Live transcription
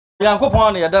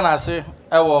Yankopon ya da na ase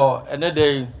ewo ene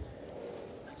dey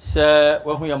se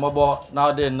wahu ya mobo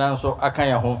na de nanso aka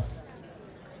ya ho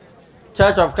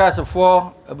Church of Christ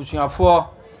for abusuafo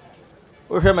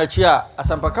ohwe machi a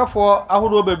asampakafo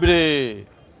ahodo bebre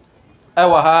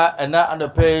ewo ha ena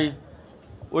anopei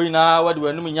oyina wade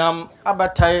wanum nyam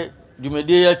abatai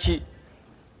dwumede yachi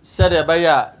sede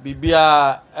baya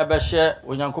bibia ebehye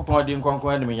onyankopon di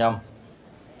nkonkon anim nyam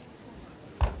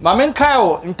Mamen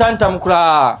kayo ntantam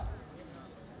kura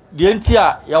die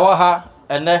ntia yawo ha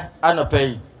ene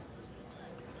anopei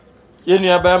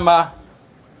yenu abema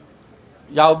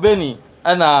yaubeni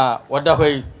ana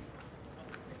wadahoi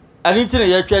anitine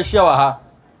yatwa hia wa ha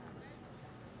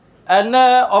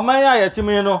ene omanya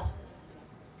yatimi no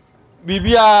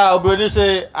bibia obroni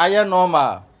se aye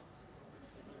normal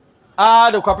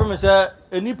de kwapem se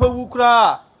enipa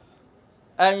wukura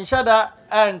enhyada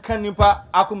enka nipa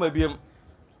akoma biem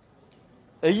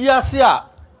eyi ase a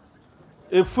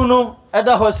efunu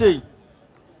eda ho sei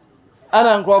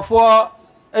ana nkrofo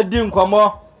edi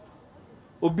nkomo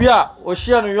obi a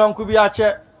ohia no yonko bi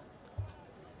ache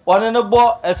one ne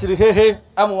bo esiri hehe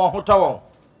am won hotawon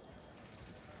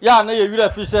ya na ye wira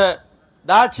fi se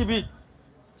da chi bi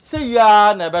se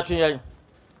ya na betun yen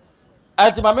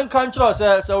ati mamen kan chiro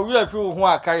se wira fi ho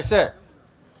akai se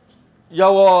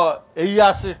yawo eyi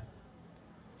ase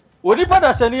oni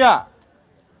pada sani a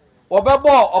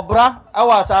obebo obra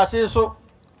awa asase so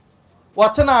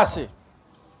wotena ase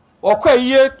okwa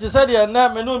yie ti se de na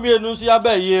menu mienu nso ya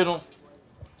ba yie no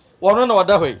wono na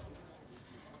wadahoi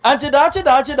anti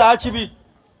daachi bi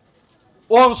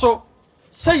wonso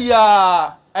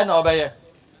seya ena obeye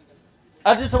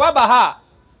ati se waba ha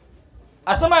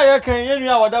asema ye kan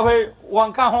yenu a wadahoi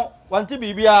wonka ho wanti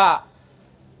bibia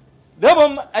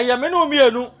debom ayamenu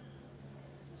mienu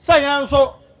sayan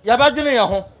so ya badwene ye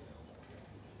ho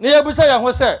ne yebusa ye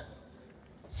ho se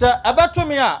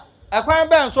abatumi a akwan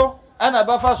ben so ana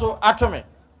bafa so atome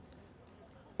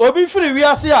obi firi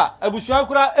wiase a abusuan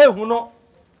kura ehu no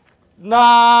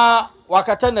na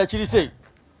wakata na chiri sei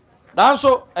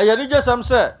danso eyani jesam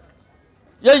se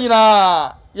ye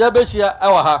nyina ye behia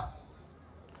ewa ha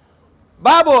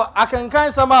Bible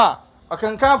akankan sama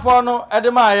akankan fo no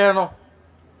edema ye no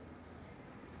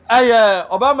aye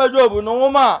obama Job no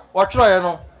nwoma wotro ye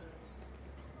no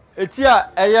etia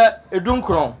eye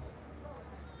edunkron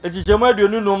ejijemu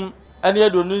aduonunum ene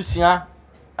aduonunsia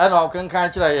ana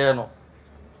akankan kira ye no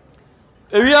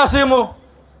ewi asemu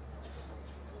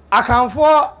akanfo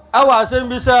awa asem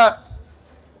bi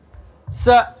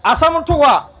se asam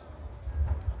towa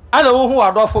ana wo hu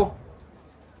adofo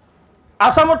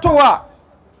asam towa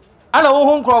ana wo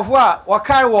hu nkrofo a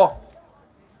wakai wo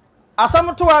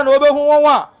asam towa na obehu won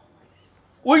a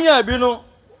wonya bi no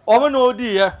omo na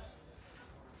odi ye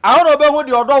aho na obehu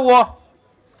de odowo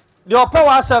de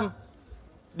opawa asem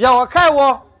de wakai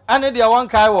wo ane de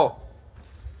wankai wo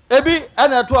ebi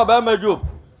ana to abama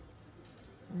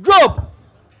Job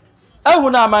ehu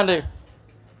na amande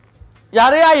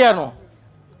yare aye no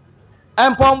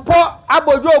empompo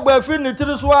abo Job afi ni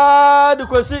tiri so a de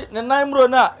kosi ne nanmro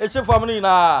na ehefam ni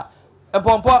na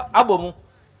empompo abomu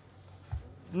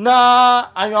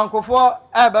na anyankofo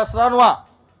ebesra no a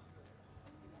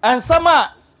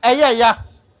ensama eye ya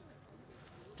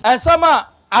ensama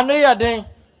anu ye den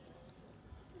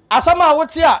asama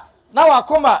wote a na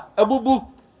wakoma abubu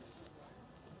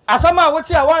asama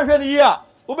wote a wanhwe ni yi a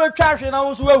ubetwa hwe na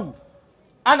wonso wawu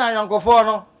ana yankofo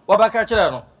no wobaka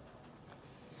kire no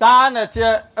saa na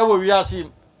te ewo wiase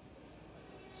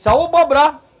sa wo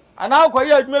bobra ana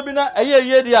akoye adwuma bi na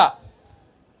eye dia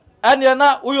ene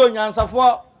na uyo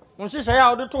nyansafo nhihye ya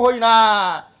wode to ho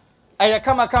ina eye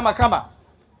kama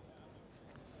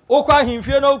okwa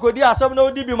himfie na okodi asam na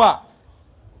odi bi ma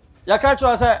yaka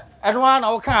kire se eno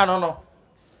na wo kan no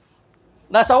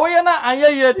na sa wo ye na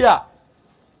anye dia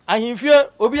ahimfie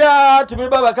obia tumi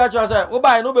baba ka kire se wo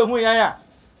bai no behu yan ya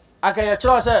aka ye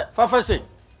kire se fafase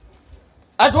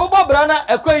ato bo bra na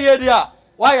ekwaye dia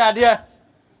wa ya de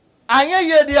anye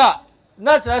ye dia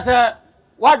na kire se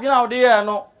wadwena wo de ye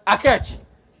no akachi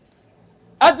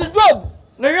ati Job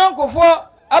ne yankofo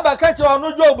abaka kire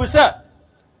no Job se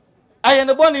aye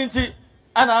ne boni nti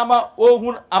ana ama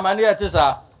ohun amane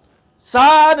yetisa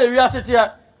saa de wiase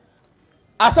tia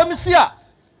asamsia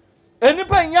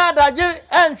enipa nya adaje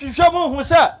enhwehwem hu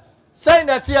se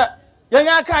na tia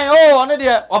yenya kan o ne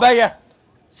de obeye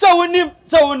se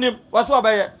wonim waso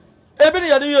obeye ebi ne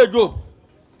yede ye Job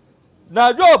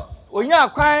na Job onya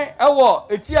kwan ewo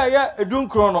etia ye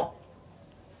edunkro no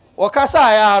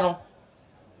wokasa ya no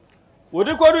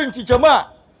wodi kodu nchichemu a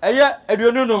eye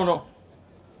aduonunum no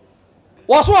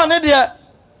waso ne de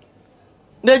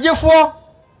nejefo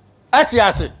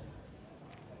atiase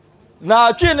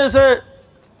na twi ne se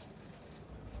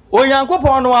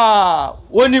onyankopon no a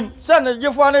wonim se ne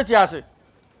gifo ne ti ase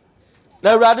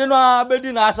na awurade no a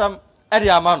bedi na asam e de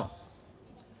ama no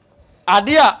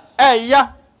ade a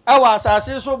eya e wa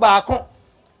asase so baako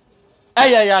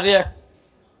eye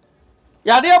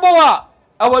yade bo wa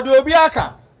awade obi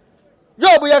aka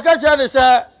Job ye ka kire ne se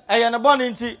eye ne bone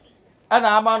nti e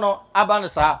na ama no aba ne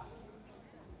saa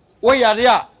wo yade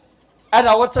a e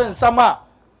da wote nsama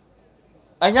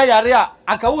anya yare a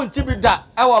aka wonti bi da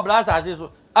e wo bra asase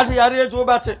so ate yare etu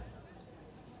obate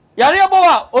yare bo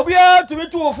wa obi a tumi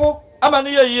tuofo ama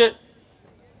ne yeye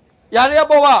yare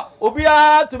bo wa obi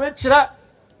a tumi kire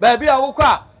ba bi a wokọ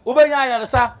a wobenya yare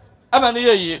sa ama ne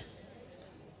yeye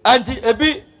anti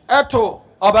ebi eto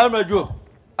obalma Job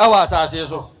awa asase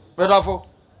so bedafo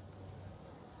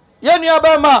yeni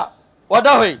abama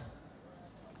wadahoy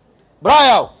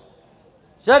Brian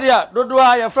Shadia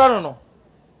dodoa ya frano no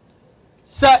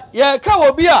sa ye ka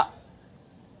obi a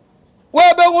we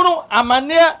be wunu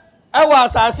amane awa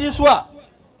asase so a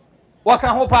waka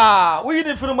ho pa wo yi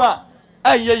ni firma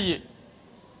ayeye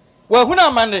wa hunu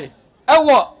amane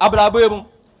ewo abrabo mu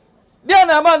de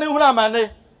na amane hunu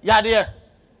amane yade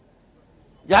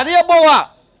bowa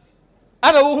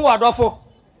ana wo hu adofo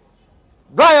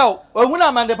Brian hunu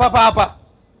amane papa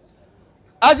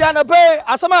aja na pe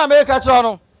asama America cho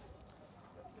no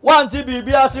wanti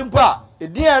bibia simpa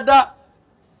edin eda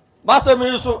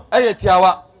basemi so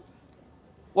ayetiawa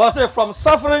was say from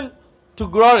suffering to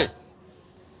glory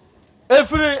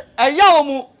efiri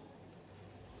ayawomu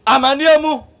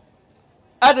amaniemu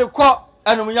adekọ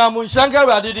enumyamu nshanka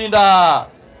radidin da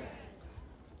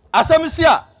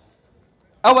asamisia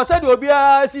awase de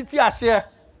obia siti ase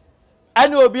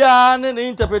ani obia ne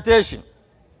interpretation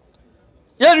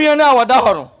yeruye na wada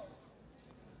horo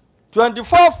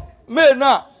 24th May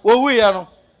na wo wuye no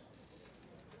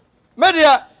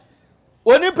media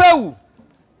onipa wu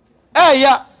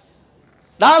eya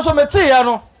dan so meti ya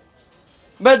no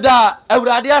meda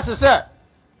awurade asese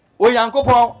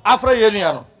oyankopon afra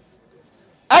yenua no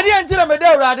ade antira meda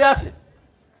awurade ase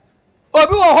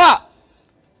obi wo ho a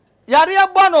yare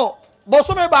agba no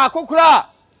bosome ba akokura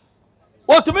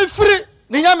otumi firi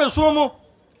ni nyameso mu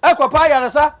ekopa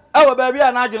yaresa ewo ba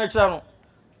bia na adwene kire no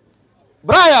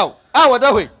Brian a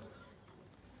wada hoi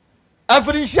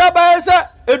afirinshia ba ese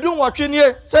edun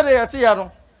wotwenie se de yete ya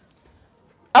no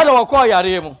ana wako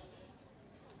yare mu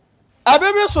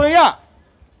abebi so ya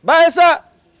ba ese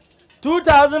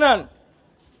 2008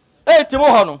 mo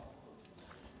hono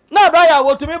na Brian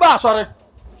wotumi ba asore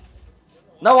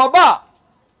na woba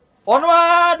ono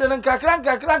a de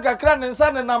nkakran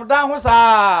nsa ne nam dan ho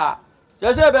saa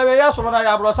se bebe ya so na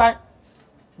ya brosan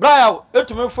Brian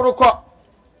etumi furuko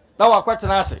na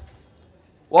wakwetena ase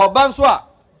woba nso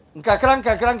a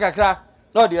nkakra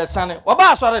no de asane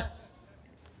woba asore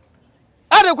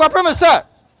ade kwa premise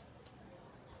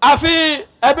afi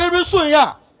ebibi sun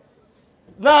ya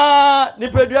na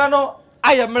nipedua no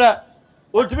ayemre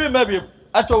otumi mabiem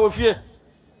ato wofie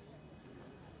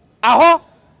aho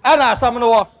ana asam no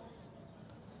wo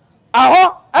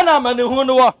aho ana manihu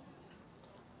no wo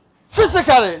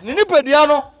physically ni nipedua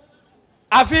no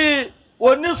afi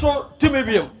woni so tumi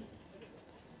biem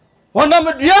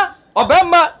wonam dua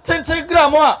obemma 10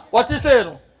 gram a wote sei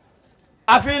no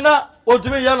afi na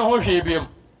otumi ya no ho hwe biem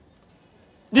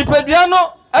nipedua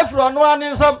no afro no ani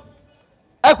nsam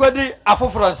akwadi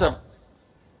afoforo nsam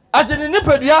ageni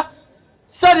nipedua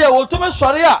sare wotumi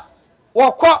sore a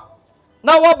wokọ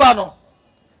na woba no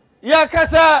ya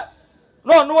kasa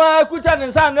no akuta ne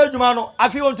nsa na adwuma no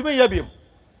afi wotumi ya biem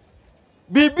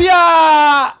bibia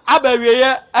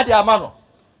abawieye ade ama no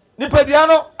nipedua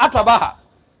no ataba ha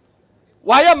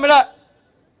waye mra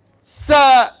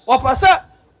sa wapasa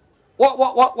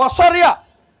wa sori a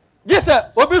gese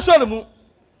obi so mu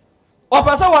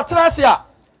wapasa watrase a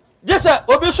gese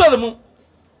obi so mu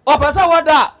wapasa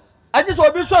wada agese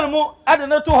obi so mu ade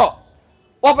ne to ho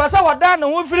wapasa wada ne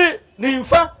ho firi ne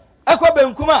mfa akwa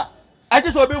benkum a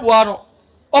agese obi bua no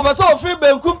wapasa ofiri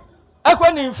benkum akwa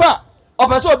ne mfa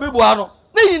wapasa obi bua no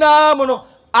ne nyina mu no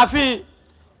afi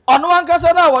ono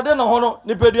ankasa na wode ne ho no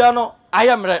nipedua no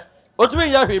ayemre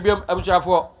otumi ya hwebiem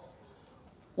abusuafo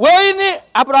wei ni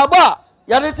abraba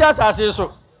yare ti asase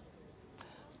so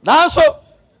nanso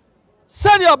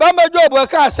sedi obama Job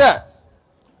ka se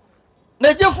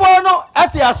nejefo no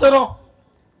ati ase no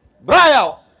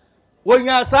Brian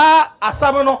wonya sa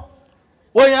asam no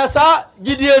wonya sa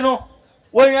gidie no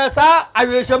wonya sa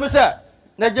awehwem se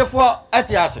nejefo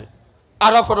ati ase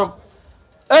arafodom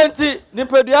enti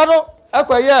nipedua no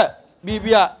akwaye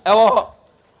bibia ewo ho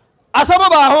asam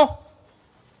ba ho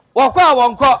wokọ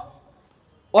awonko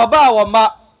oba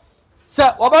awoma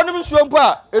sɛ wɔbanum nsuo mpo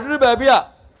a eduru baabi a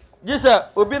gye sɛ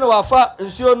obi na wafa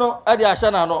nsuo no de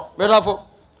ahyɛ n'ano medafo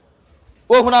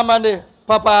ohun amane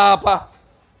papaapa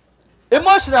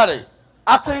emotionally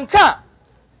atenka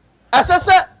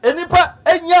ɛsɛ enipa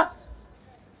enya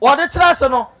wɔde trase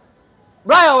no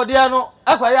Brian ɔde no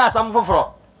akɔyɛ asam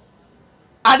foforo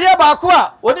adeɛ baako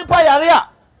a onipa yare a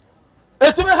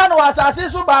etumi ha no wasase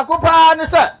so baako paa ne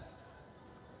sɛ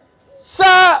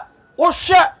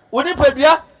wohwɛ onipa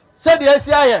dua sɛ de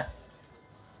asi ayɛ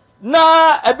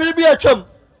na abiribi atwam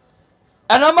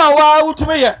anama wa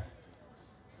utumi yɛ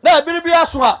na abiribi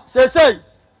aso a sesei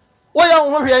woyɛ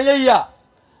ho hwɛ nyɛ yi a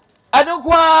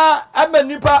anko a ama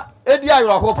nipa edi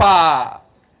ayɔho paa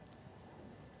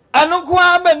anko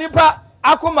a ama nipa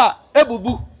akoma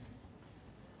ebubu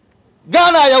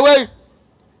Ghana yɛwei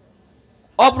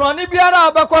obroni biara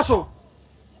abɛkɔ so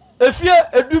efie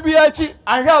edubi achi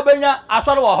ahwɛ obenya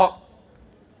asɔre wɔ hɔ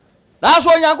na so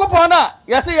Nyankopɔn na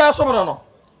yɛse yɛsom no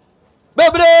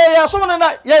bebre yɛsom no na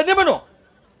yɛnim no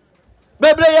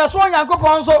bebre yɛsom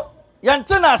Nyankopɔn so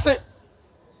yɛnte na ase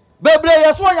bebre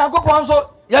yɛsom Nyankopɔn so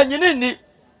yɛnyini ni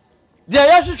deɛ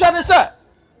yɛhwehwɛ ne sɛ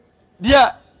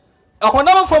deɛ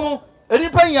ɛhonam famu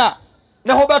enipa nya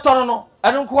ne ho bɛtɔ no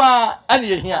ɛno nko a ane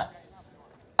yɛhia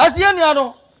atie nua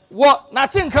no wɔ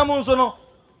natenka mu nso no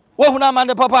wo huna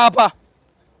mande papaapa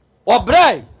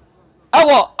obrɛ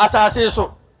ɛwɔ asase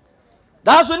so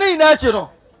danso ne nyina akyi no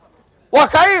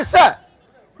wɔkae sɛ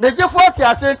ne gyefo ate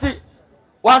asenti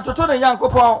wantoto ne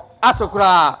Nyankopɔn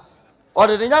asokora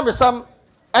ɔde ne nyamesam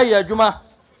ɛyɛ adwuma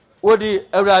wodi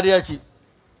awurade akyi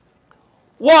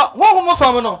wɔ honhom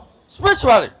fam no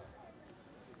spiritually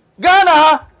Ghana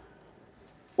ha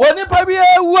wonipa bi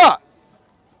ewu a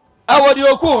ɛwɔ de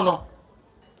oku no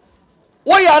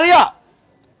wo yare a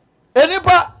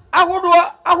enipa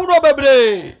ahodo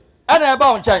bebre ana eba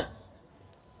onkyɛn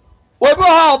obi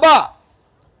ha oba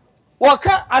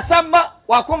wɔka asamba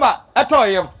wakoma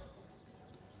ɛtɔyem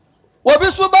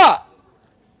obi so ba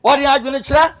wɔde adwene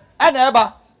kyerɛ ana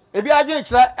eba ebi adwene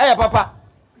kyerɛ ɛyɛ papa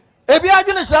ebi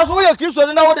adwene kyerɛ so wo yɛ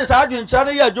Kristo na wo de sa adwene kyerɛ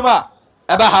no yɛ adwuma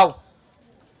ɛba haw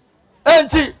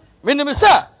enti minim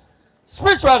sɛ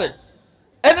spiritually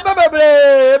enipa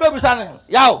bebre bebusa ne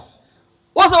yaw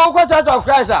wo so wo Church of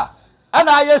Christ a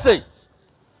ana aye say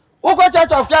wo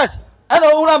Church of Christ ana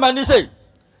wo hura mani say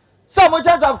some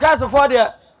Church of Christ for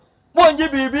there mo ngi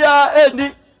bibia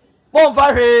endi mo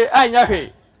mfa hwe anya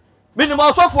hwe minimo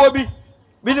asofo bi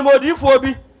minimo odifo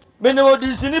bi minimo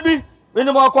disini bi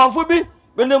minimo akwanfo bi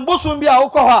minim busum bi a wo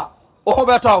kɔ hɔ a wo ho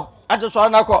bɛtɔ ade so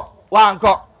na kɔ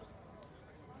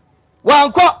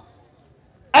wankɔ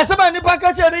asema nipa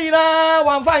ka che ne yina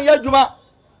wanfa nya adwuma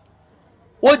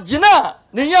ogina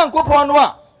ne Nyankopɔn no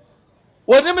a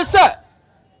wonim sɛ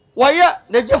wɔyɛ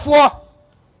ne gyefo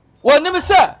wonim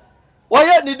sɛ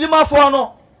wɔyɛ ne dimafo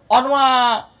no ɔno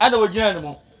a ana ogina ne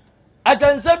mu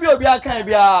atansa bi obi akan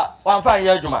bia wanfa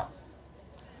nya adwuma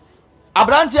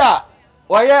abranti a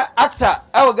wɔyɛ actor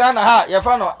ɛwɔ Ghana ha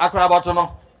yɛfa no akrabato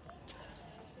no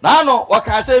na no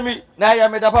wɔka asɛmi na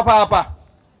yɛ meda papa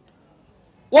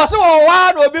wose wo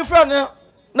wa no obi fra ne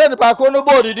na de ba ko no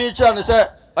board di kira ne se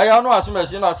aya no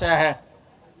asomasi no asen he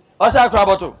o se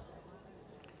akraboto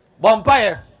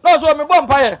bompaye no so me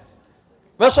bompaye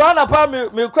me so na pa me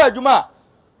kɔ adwuma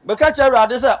me ka kira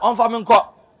Awurade se onfa me nkɔ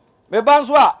me ba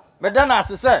nso a me da na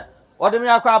ase se ode me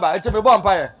akɔ aba enti me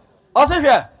bompaye o se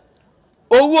hwɛ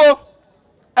owuo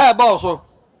ba o so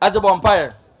ade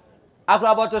bompaye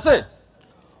akraboto se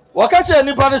wo ka kira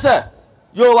nipa ne se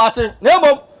yo wate na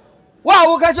emom wa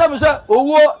wo ka kyerɛ me sɛ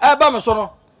owuo eba me so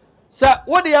no sɛ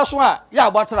wo de yeso a ya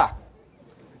abɔtra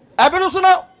ebe no so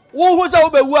na wo hu sɛ wo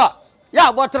bewu a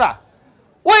ya abɔtra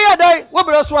wo yɛ dai wo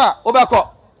bere so a wo bɛkɔ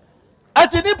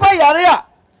ati nipa yare a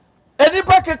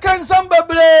enipa keka nsam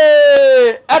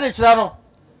bebre ade kyerɛ no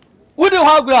wo de ho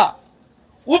agura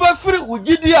wo be firi wo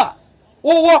gidi a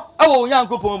wo wo ɛwɔ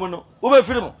Nyankopɔn mu no wo be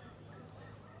firi mu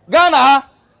Ghana ha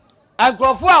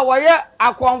ankrofo a wɔyɛ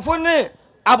akɔnfo ne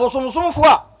abosomsomfo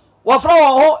a wofra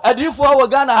won ho adifo wo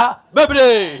Ghana ha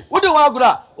bebre wodi ho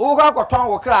agura wo kɔ akɔtɔn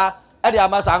wo kra e de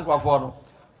amasa ankrofo no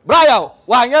Brian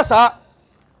wa anya sa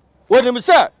wonim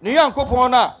sɛ ne Nyankopɔn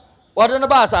na wɔde ne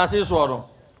ba asase so no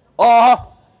ɔha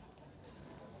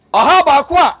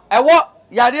baako a ɛwɔ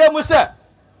yare mu sɛ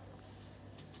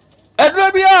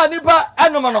eduro bia nipa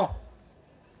anom no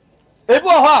ebi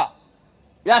wɔ hɔ a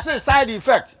yɛse side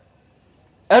effect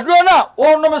eduro na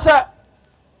wonom sɛ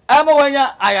ɛma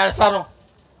wanya ayaresa no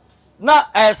na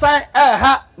esan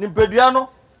ha nipadua no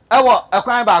ɛwɔ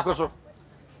ɛkwan baako so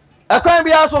ɛkwan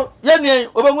bia so yenien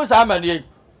obehu sa amanie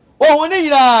ohun ni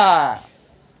yina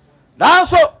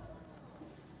nanso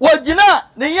wogina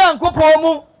ne Nyankopɔn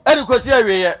mu eni kwesi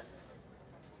awiye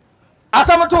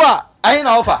asamoto a ayi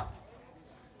na ofa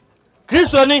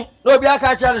Kristo ni no bi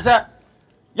aka cha le se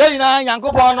ye nyina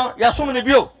Nyankopon no yesom ne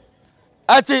bio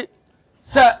ati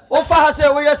se ofa ha se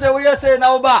wo se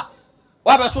na oba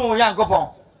wa be so Nyankopon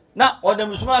na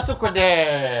odem suma se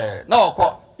kode na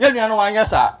okọ ye nua no wanya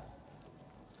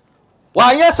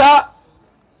sa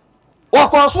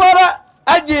wakọsụara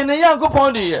aji ne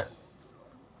Nyankopon di ye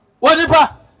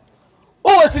wonipa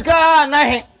o wasika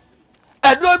anaghị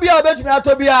eduro bia obetumi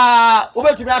atọ bia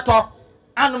obetumi atọ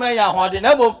anụm ya hode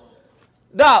na mom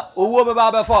da owuo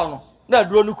beba be fa no na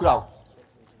eduro nu kura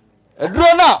eduro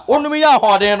na onum ya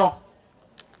hode no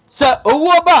se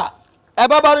owuo ba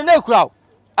ebaba na kura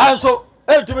anso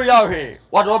etumi ya hwe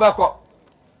wode obekọ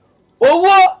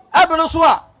owuo abere so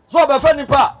a so obefa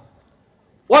nipa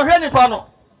wohwe nipa no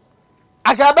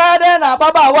akabade na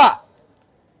baba wa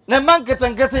ne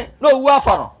manketenkete na owu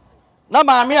afa no na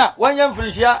maame a wanya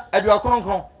mfirihia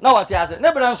aduakonkron na wate ase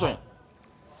ne bere nso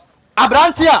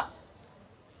abranti a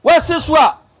wasi so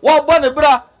a wo bo ne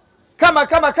bra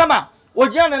kama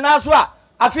ogia ne naso a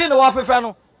afi ne wo fefe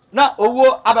no na owu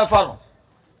abefa no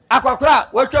akwakora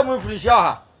watwam mfirihia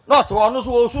ha na ote wo no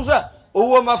so wo su se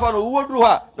owu mafa no owu duru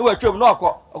ha ne watwam na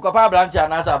okopa abranti a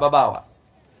na sa baba wa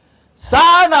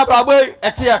sa na baboy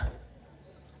etia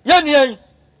yenien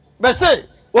bese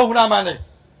wo huna mane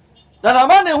dana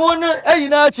mane hu ne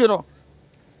ayina achi no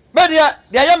media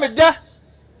dia ye meda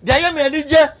dia ye me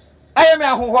anije aye me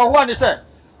ahohoho ne se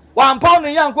wampa no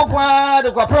Yankopon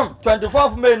de kwapem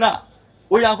 24th May na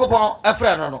wo Yankopon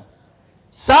efre no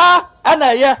sa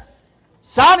ana ye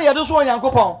sa na ye do so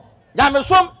Yankopon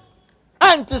nyamesom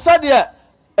anti sade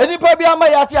enipa bia ma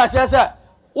ya ti ase se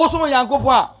wo so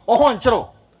Yankopon a oho nkyero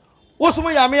wo so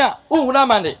yame a wo huna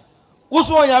mane wo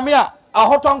so yame a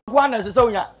ahoton kwa na se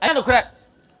unya ene no kre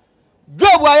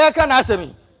Job ayaka na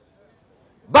asemi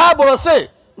Bible say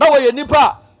na wo ye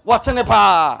nipa wotene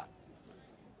pa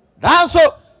danso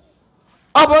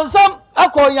abonsam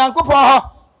akọ Yankopon ho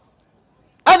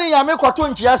ani yame kwato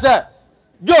nchia se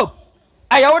Job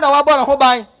ayawo na wabọ na ho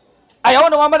ban ayawo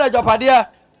na wama na jopade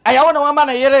ayawo na wama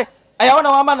na yere ayawo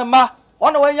na wama na ma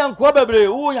ona wanya nko bebre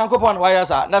wo Yankopon na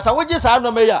wayasa na sa wogi sa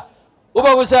no meya wo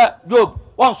ba wo se Job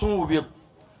wonso wo biem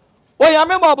wo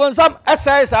yame mo abonsam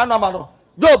asai sa no ma no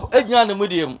Job egian na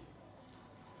mudiem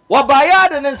wo baya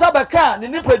de ne nsa beka ne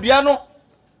nipadua no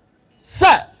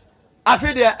se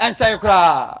afide ensai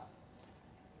kra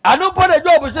anu po de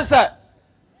Job se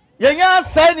yenya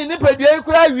sai ne nipadua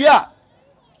kra wi a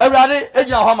awurade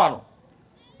egian ho ma no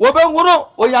wo be huru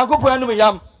o Yankopon anu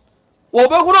yam wo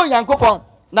be huru Yankopon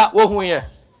na wo hu ye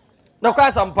na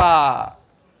kwa sampa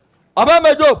aba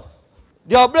me Job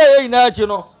de obre ye ina achi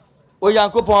no o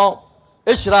Yankopon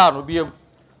ehira no biem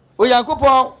o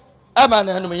Yankopon ama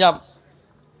na anu yam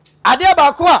ade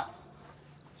ba ko a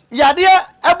yade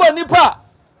ebo nipa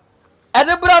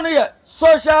ede bra no ye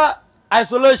social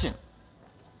isolation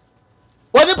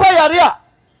woni pa yare a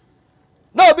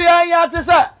na obi an ya te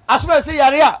se asoma se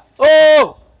yare a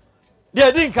oh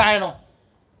de din kan no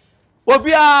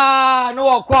obi a no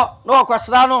wokọ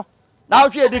sra no na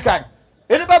otwe edi kan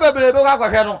eni ba bebrebe kwa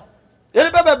kwahwe no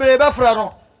eni ba bebrebe fra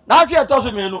no na otwe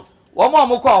etoso menu wo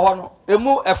mo kọ ho no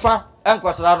emu efa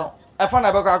enkosra no efa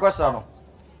na be kwa akosra no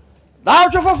na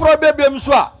otwe foforo bebiem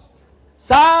so a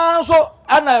sanso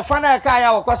ana efa na ka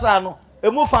ya wokosra no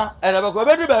emu fa ene be kwa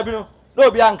bedu ba bi no na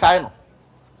obi an kan no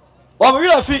wo mi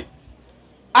la fi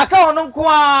aka hono nko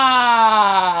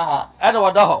a ene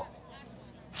woda ho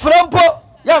frampo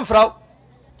ya mfraw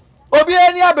obi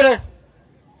ani abere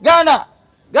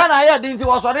Ghana ya dinti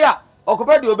wosore a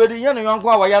okopedi obedi nye no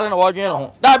yonko a wayare na wodwen no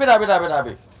ho dabi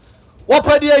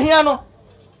wopedi ahia no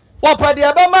wopedi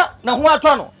abama na ho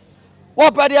ato no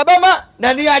wopedi abama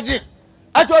na ni age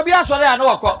ato obi asore a na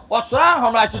wokọ osora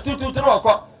homra tututu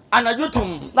wokọ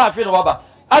anajutum na afi no waba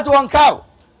ato wonkao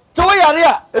to wo yare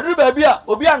a eduru ba bi a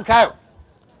obi ankao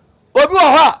obi wo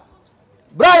ho a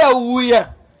braya wuye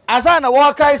asa na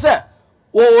wo kai se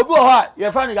wo obi wo ho a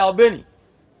ye fa no ya obeni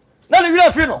na ni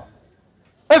wira fi no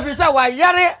efisa wa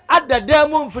yare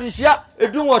adadamu mfirihia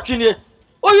edun wotwene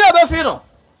oyi be fi no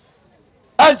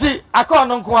anti akọ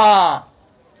nko a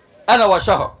ana wo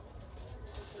shaho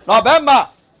na obemba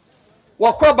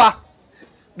wokoba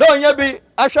donye bi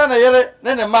ahwa na yere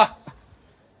ne ma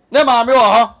ne maame wo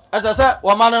ho esese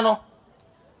wo mane no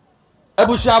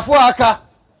abusuafo aka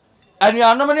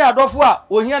anuanom ne adofo a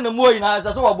ohia ne muoyi na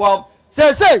esese wo bo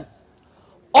sesei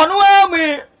ono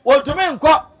ami wotumi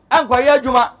nkọ ankwaye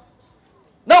adwuma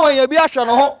na wanya bi ahwe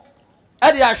no ho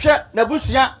e de ahwe na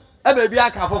busua e ba bi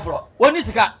aka foforo woni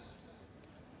sika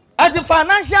at the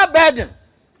financial burden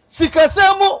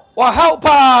sikasemu wa how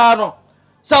pa no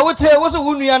Sa wote wo so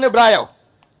wo nua ne brayo.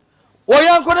 Wo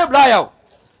yanko ne brayo.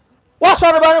 Wo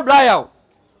so ba ne brayo.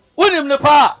 Wonim ne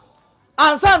pa.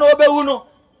 Ansa na obewu no.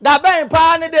 Da ben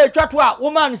pa ne de twato a wo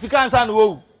man sika ansa na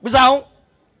wo. Bisa ho.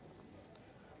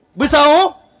 Bisa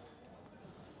ho.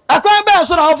 Akwan ben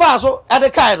so na wo fa so e de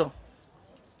kai do.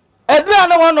 Edura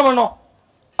na wonom no.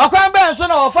 Akwan ben so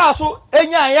na wo fa so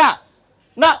enya ya.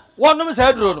 Na wonom se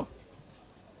eduro no.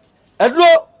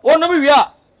 Eduro wonom wi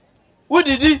a.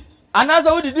 Wudidi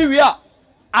anasa wudidi wi a.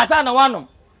 Asa na wonom.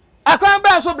 Akwan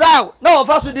ben so brawo na wo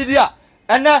fa so didi a.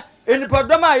 Ene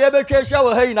enipodom a ye betwa hia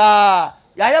wo ha yina.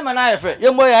 Ya ye mana yefe ye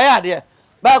mo ya ya de.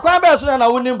 Ba akwan ben so na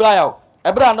wonim brawo.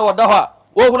 Ebra na wo da ho a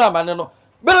wo hunu amane no.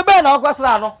 Bere ben na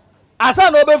okwasra no.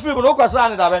 Asa na obefiri mu no okwasra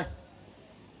ne da ben.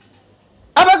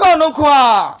 Abeka no ko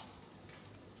a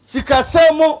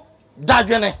sikasemu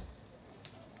dadwene.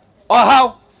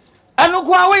 Ohaw enu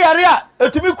ko a we yare a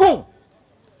etumi kun.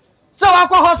 Se wa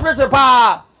kwa hospital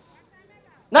pa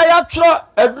na ya tro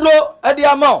eduro edi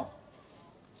amount.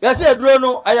 Ya se eduro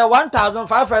no aya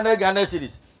 1500 Ghana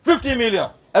cedis 50 million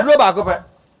eduro ba ko pe.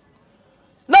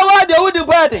 Na wa de wudi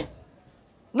body.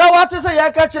 Na wa te se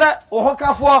ya ka kire wo ho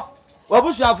kafo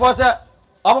wabusuafo se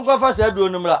omko fa se eduro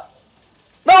no mra.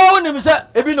 Na wo nim se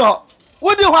ebi no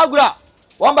wudi ho agura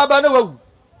won baba na wawu.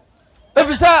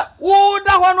 Efisa wo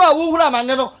da ho no a wo hunu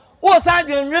amane no wo san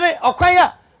dwenwene okwan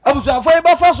a abusuafo e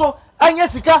bafa so anya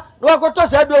sika na wakoto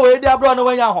se eduro we di abro no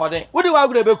wanya hoden. Wudi ho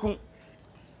agura beku.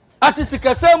 Ati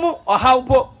sikasemu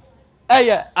ohawpo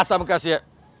eye asamkase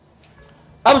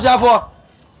abusuafo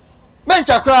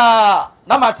mencha kra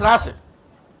na matrase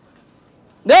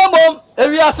na emom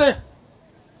ewiase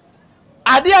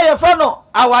ade a yefa no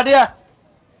awade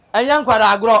enya nkwara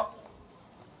agro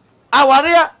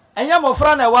aware enya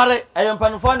mofra na eware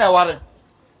eyempanufo na eware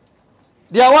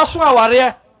dia waso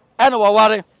aware ene wo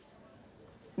ware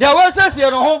dia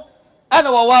wasesie no ho ene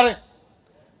wo ware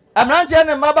amranche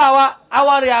ne mabawa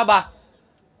aware aba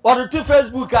wodo to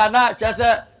Facebook ana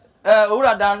chese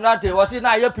owura danrate wosi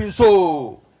na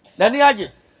ayepinso na ni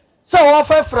age se wo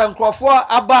fa frem krofo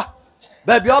aba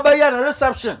ba bia obeye na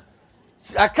reception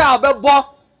aka obebo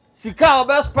sika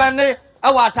obespane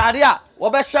awatare a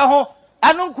wobehye ho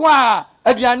anu nko a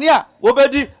aduane a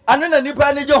wobedi anu na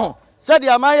nipa ne je ho se de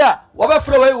amaya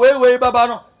wobefre we baba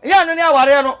no ye anu ne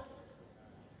aware no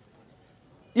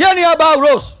ye ni aba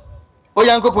Rose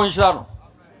oyankopon hira no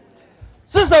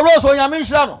Sister Rose onyame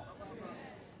hira no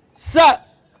sa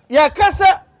ye kase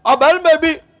obalma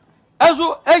bi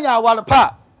ezu enya awale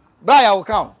pa bra ya wo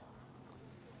kan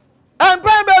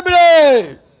empan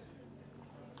bebre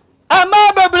ama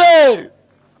bebre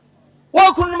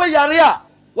wo kunu me yare a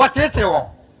watete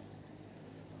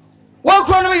wo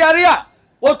kunu me yare a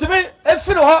wotumi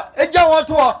efiri ho eja won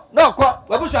to na okọ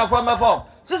wabusuafo mefo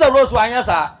Sister Rose anya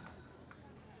sa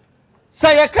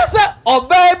say kase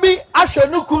oba bi ahwe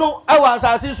nukunu ewa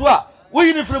asase so a wo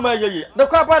uniform ayeye de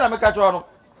kwa pa na meka cho no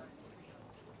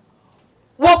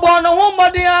wo bo no ho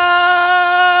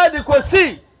modia de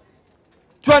kosi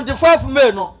 24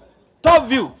 May no top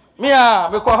view me a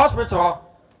me ko hospital ho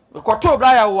me ko to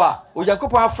bra ya wo a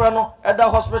oyankopon afra no eda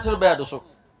hospital bed so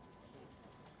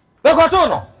me ko to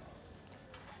no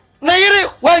na yiri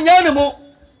wanya ne mu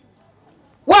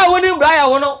wa woni bra ya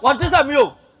wo no won tesa mi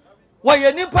o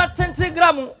waye nipa 20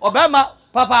 gram obema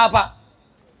papa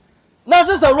na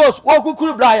Sister Rose wo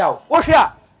kukuru bra ya wo hwe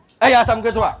a eya sam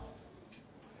keto a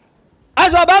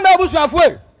azo obama abusuafo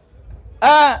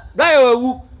bra ya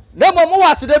wu na mo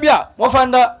wasede bia mo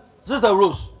fanda Sister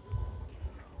Rose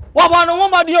wo bono wo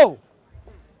made o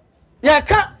ye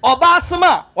ka oba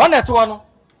asema wonete wo no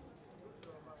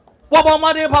wo bo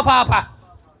made papa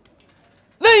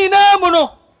ni na mu no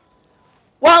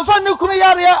wanfa ne kunu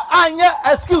yare anya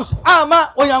excuse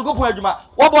ama oyankopon adwuma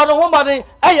wo bo no ho made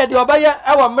eye de obeye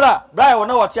ewo mra bra wo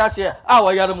na wote ase a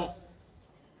wo yare mu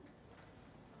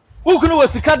ukunu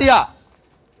wasika de a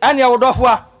ene wodofo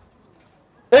a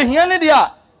ehia ne de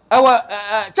a ewo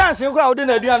chance nkura wo de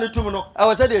na aduan tum no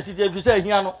ewo se de esiti efise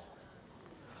ehia no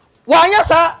wanya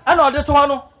sa ana ode to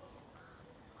no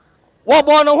wo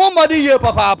bo no ho made ye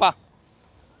papa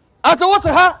ato wote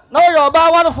ha na wo yo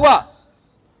ba warfo a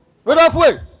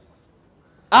wedofo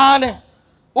ane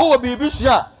wo bibi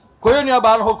sua koyenu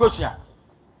aba no hokosua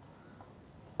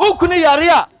ukuni yare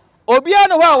a obia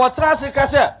ne ho a wotra se ka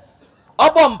se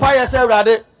obo mpa ye se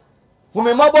awrade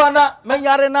humemabo na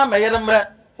menyare na meyere mre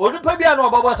onipa bia na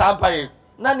obobo sa mpa ye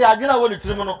na ne adwena wo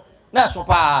litirim no na so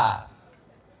pa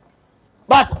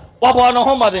but obo no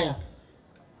ho maden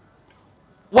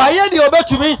waye de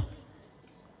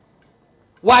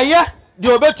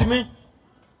obetumi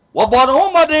wobo no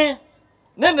ho maden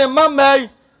ne mamai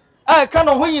ka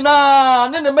no ho nyina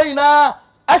ne mayina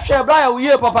ahwe bra ya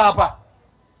uye papa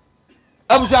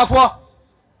abusuafo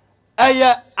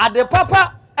eye ade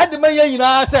papa ade manya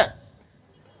nyina se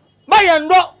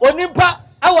mayendo onipa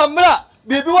awamra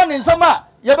bibi woni nsama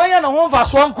ye benya ne ho mfa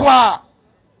so nko a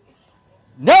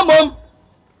nemom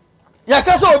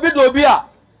yakasa obi do obi a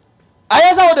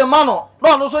ayesa wo de mano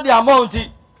no so de amount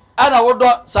ana wo do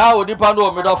saa odipa no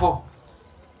omedofo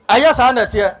ayesa na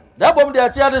tie da bom de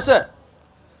tie de se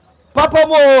papa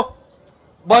mo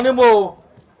boni mo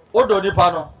odo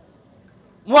odipa no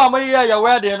mo amayi ya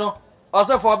wedding no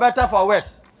also for better for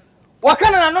worse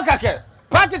wakana na no kake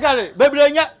practically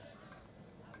bebrenya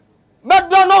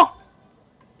medono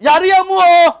yare mu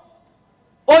o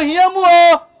ohia mu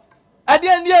o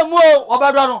ade ndie mu o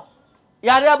obedo no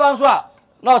yare abanso a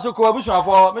na so ko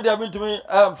abusuafo me de bintumi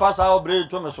mfa sa obre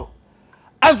to me so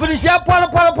amfinishia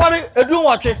pore edun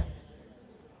wotwe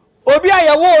obi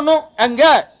ayewo no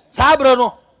enge sabre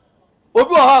no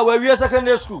obi o ha wa wie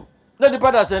secondary school na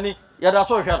dipada sani yada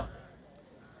so hwe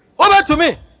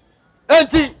obetumi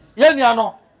enti yenua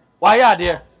no wa ya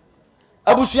ade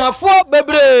abusuafo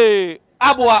bebre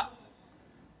aboa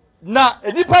na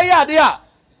enipa ya ade a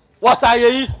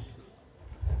wasayeyi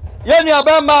yenua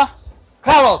bema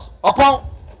Carlos upon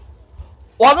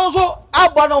ono so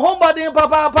abano hombadin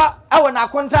papa awe na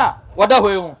konta wada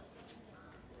hoyu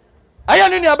aya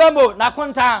ni abambo na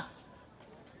konta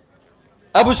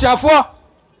abusuafo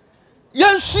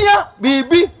yenhia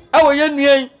bibi awe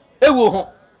yenuen ewo ho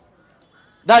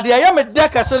da de aya me de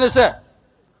kase ne se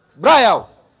braya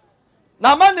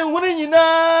na ma ne hunu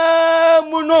nyina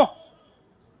mu no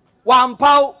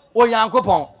wampaw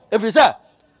oyankopon efise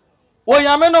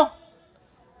oyame no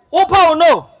Opa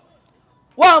no,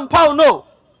 one pound no,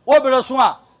 Wobero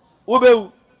swa, Wobew.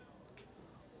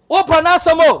 Opa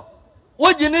nasamo,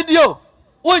 Wojinidio,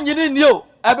 Wojinio,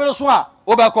 Aberoswa,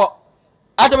 Obako,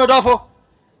 Adamedofo.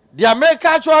 The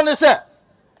American chone say,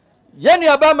 Yeni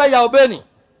Abama Yaubeni.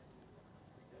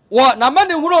 What na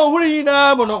mani huri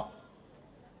na mono.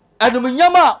 And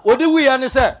Munyama, what do we and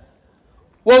say?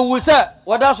 What we say,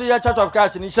 what that's your Church of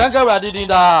Christ in Shankara did in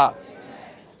the.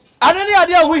 And any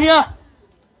idea we here?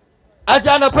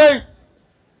 Ajana pay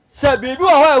say bibi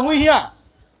wa hu hia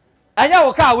anya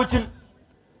wo ka wutim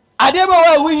ade ba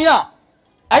wa hu hia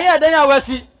anya dan ya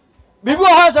wasi bibi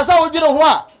wa sasa wo dwene ho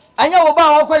a anya wo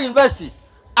ba wa kwa university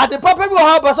ade papa bi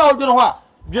wa ba sa wo dwene ho a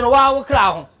dwene wa wo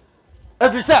kra ho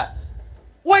efisa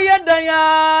wo ye dan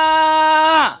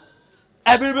ya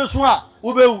ebiribi so a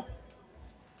wo bewu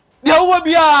de wo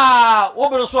bia wo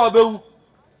bere so a bewu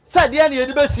say de na ye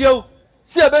de besiew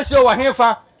sie besiew wa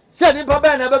hefa se ni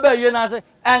papa na baba ye na se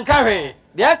enka hwe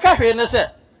de aka hwe ne se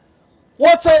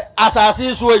wote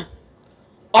asase so yi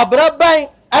obra ban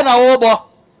ana wo bo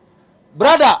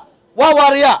brother wa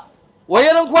waria wo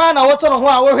ye nkwa na wote no ho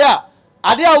a wo hwe a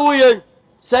ade a wo ye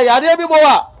se yade bi bo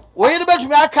a wo ye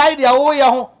betumi akai de a wo ye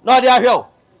ho na ode ahwe o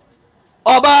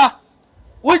oba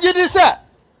wugidi se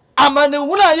amane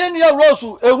huna ye ni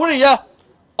awrosu ehuri ye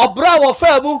obra wo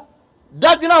fa mu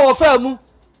dadwina wo fa mu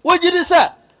wugidi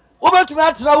se Obetumi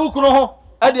atena wukunu ho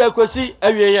ade akwasi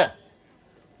awieye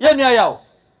yenua yawo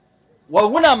wo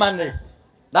huna manne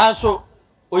nanso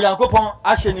oyankopon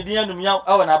ahye ne din anumya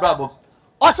awo na brabo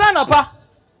otra na pa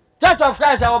Church of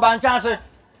Christ awo ban chance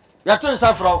yato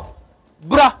nsafro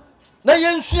bra na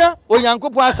yensua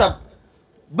oyankopon asam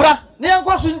bra na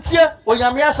yankwaso ntie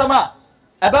onyame asam a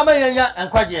ebama yenya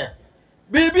enkwagye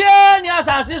bibia ni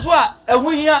asase so a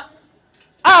ehuhia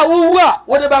a wuwu a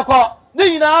wo de bakọ ni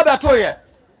nyina abetoye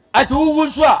ati wuwu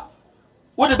nso a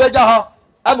wo de beja ho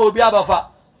ama obi abafa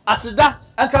asida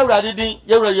anka wurade din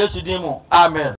yewura Yesu din mu amen.